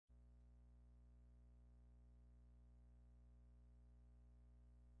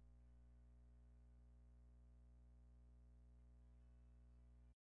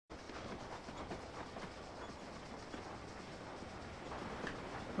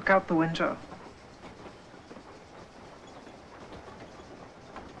Look out the window.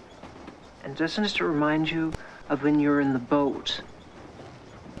 And doesn't it remind you of when you were in the boat?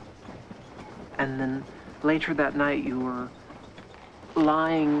 And then later that night you were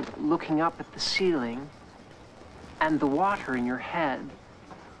lying, looking up at the ceiling, and the water in your head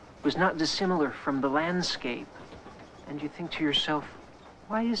was not dissimilar from the landscape. And you think to yourself,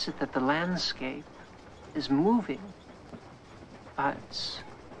 why is it that the landscape is moving, but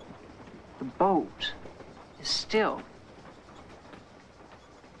the boat is still?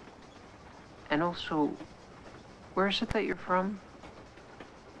 And also, where is it that you're from?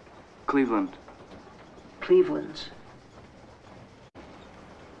 Cleveland. Cleveland.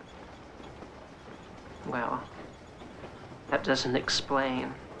 Well, that doesn't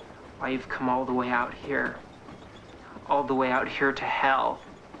explain why you've come all the way out here. All the way out here to hell.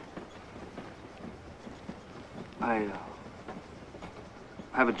 I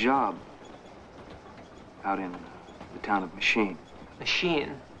have a job out in the town of Machine.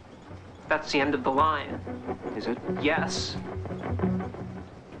 Machine? That's the end of the line. Is it? Yes.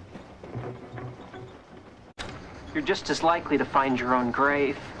 You're just as likely to find your own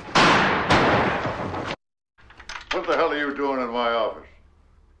grave. What the hell are you doing in my office?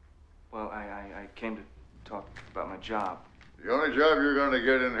 Well, I came to talk about my job. The only job you're going to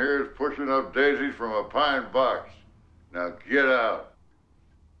get in here is pushing up daisies from a pine box. Now get out.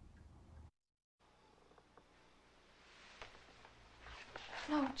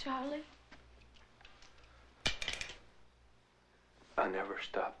 No, Charlie. I never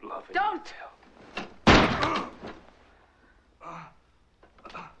stopped loving Don't! you.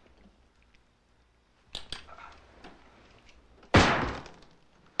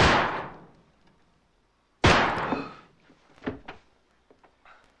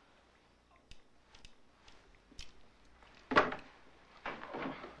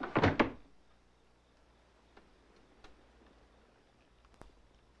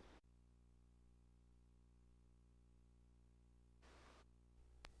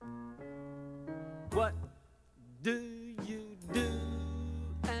 What do you do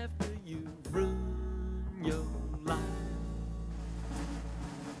after you ruin your life?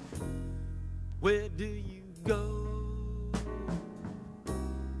 Where do you go?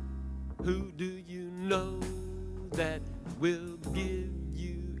 Who do you know that will give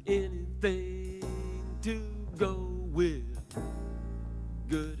you anything to go with?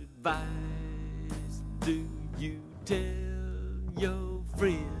 Good advice do you tell your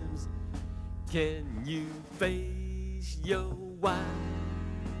friends? Can you face your wife?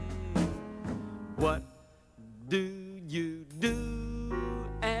 What do you do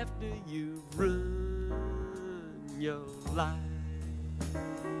after you ruin your life?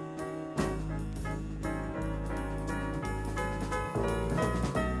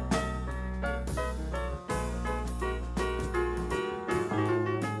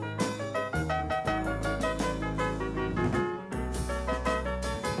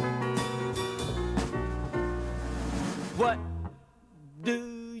 What do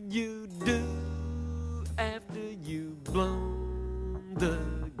you do after you've blown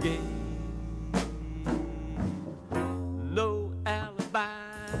the game? No alibis,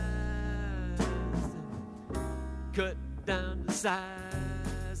 cut down to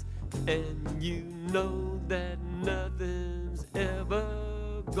size, and you know that nothing's ever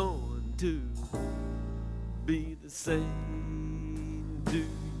going to be the same. Do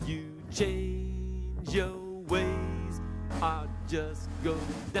you change your ways? Or just go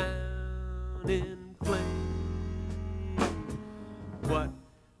down in flames? What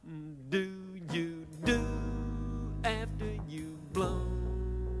do you do after you've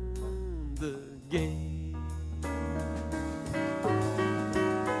blown the game?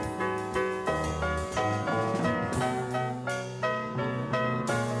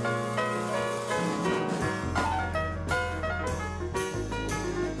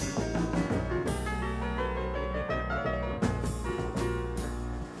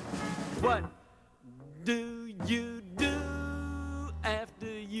 What do you do after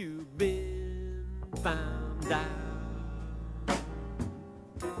you've been found out?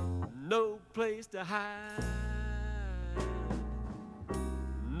 No place to hide,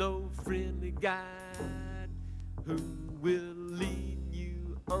 no friendly guide who will lead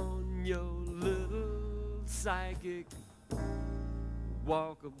you on your little psychic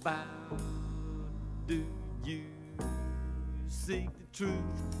walkabout. Do you seek the truth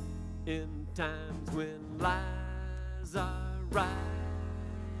in times when lies are right?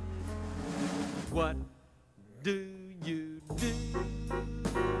 What do you do?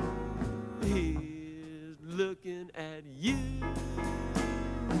 Here's looking at you.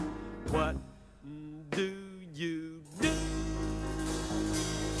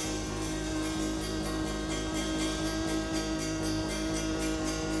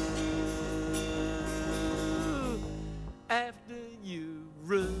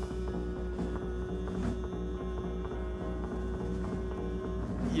 your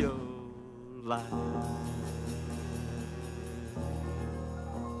life.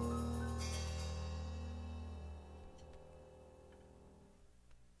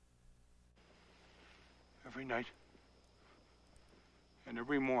 Every night and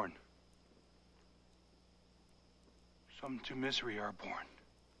every morn, some to misery are born.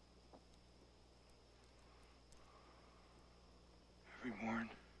 Every morn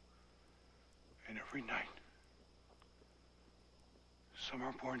and every night, some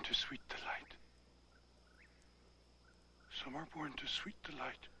are born to sweet delight. Some are born to sweet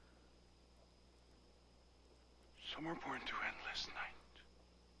delight. Some are born to endless night.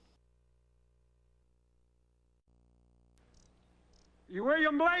 You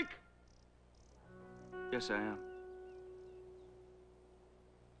William Blake? Yes, I am.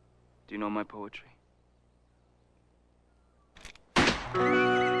 Do you know my poetry?